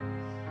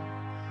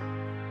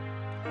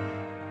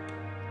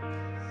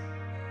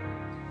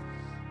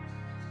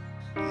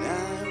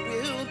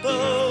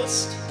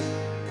boast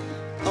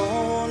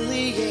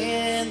only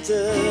in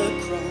the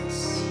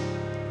cross,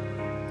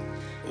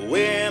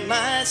 where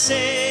my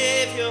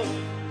Savior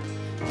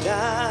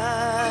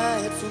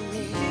died for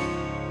me.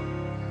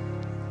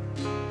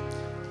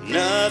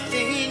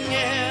 Nothing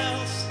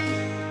else,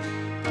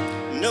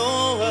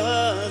 no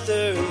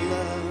other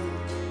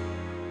love,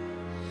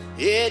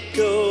 it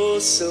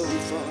goes so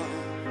far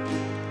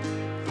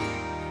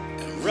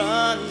and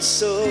runs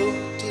so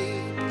deep.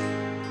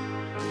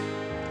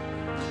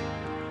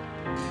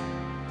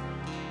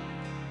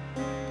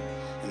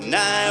 And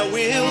I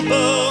will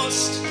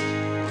boast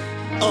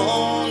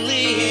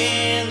only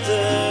in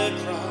the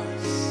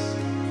cross.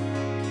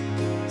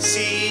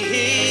 See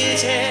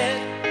his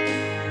head,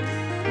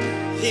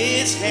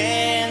 his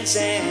hands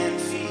and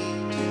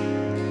feet,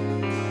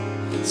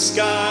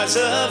 scars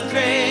of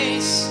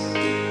grace,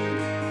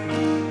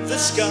 the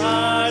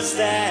scars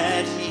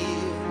that heal.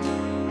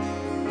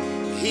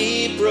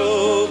 He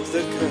broke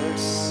the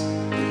curse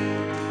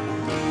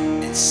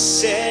and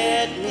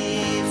set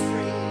me free.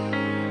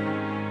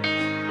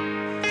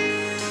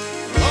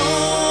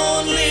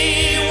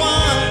 Only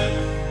one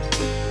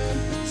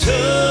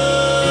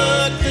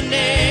took the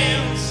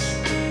nails,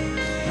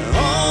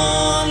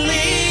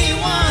 only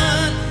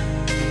one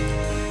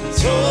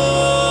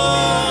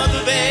tore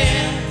the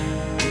veil,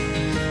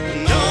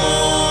 and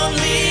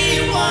only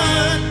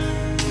one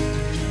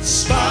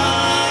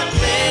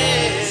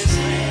spotless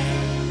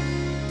lamb.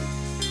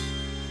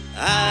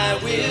 I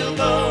will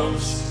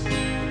boast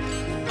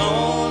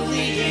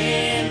only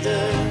in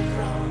the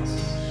cross.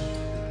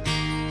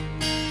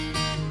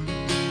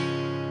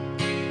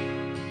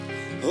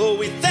 Oh,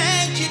 we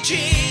thank you,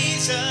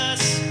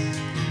 Jesus.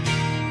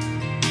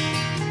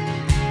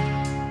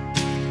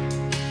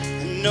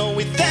 No,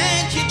 we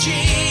thank you,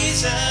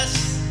 Jesus.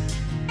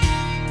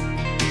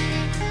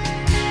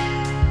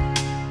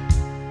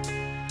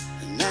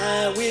 And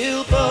I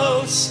will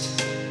boast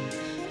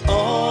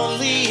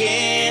only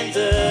in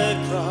the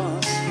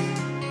cross.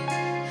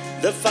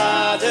 The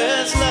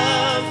Father's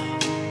love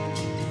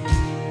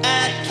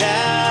at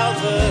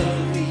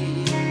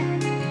Calvary,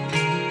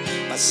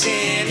 my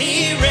sin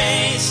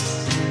erased,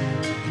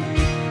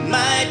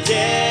 my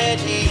debt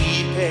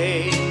he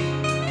paid.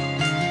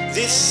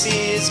 This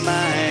is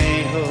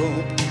my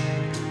hope,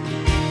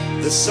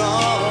 the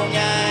song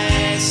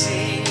I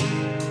sing.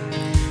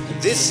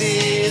 This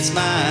is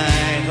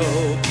my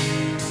hope,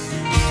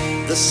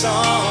 the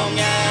song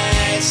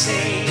I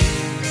sing.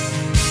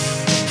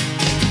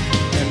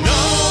 And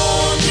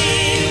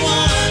only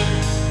one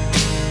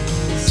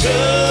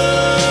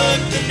took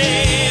the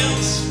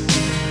nails,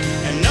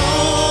 and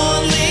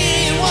only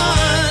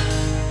one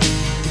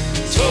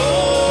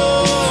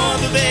tore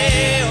the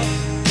veil,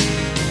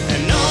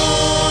 and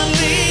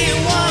only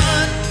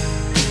one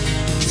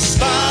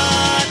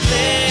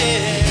spotless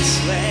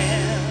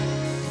lamb.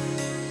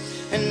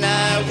 And I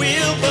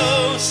will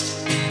boast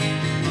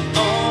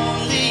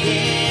only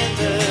in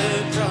the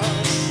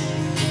cross,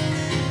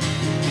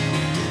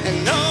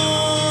 and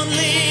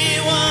only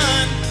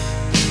one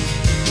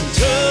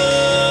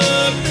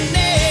took the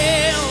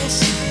nails,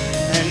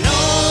 and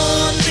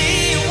only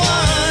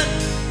one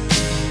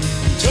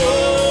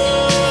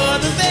tore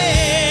the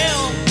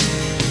veil,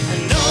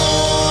 and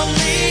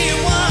only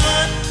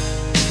one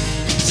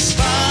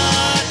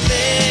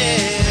spotless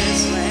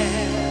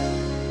lamb.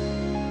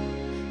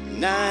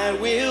 And I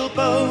will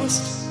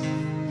boast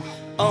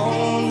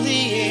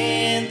only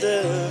in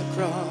the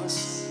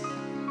cross,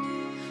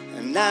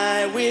 and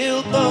I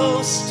will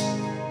boast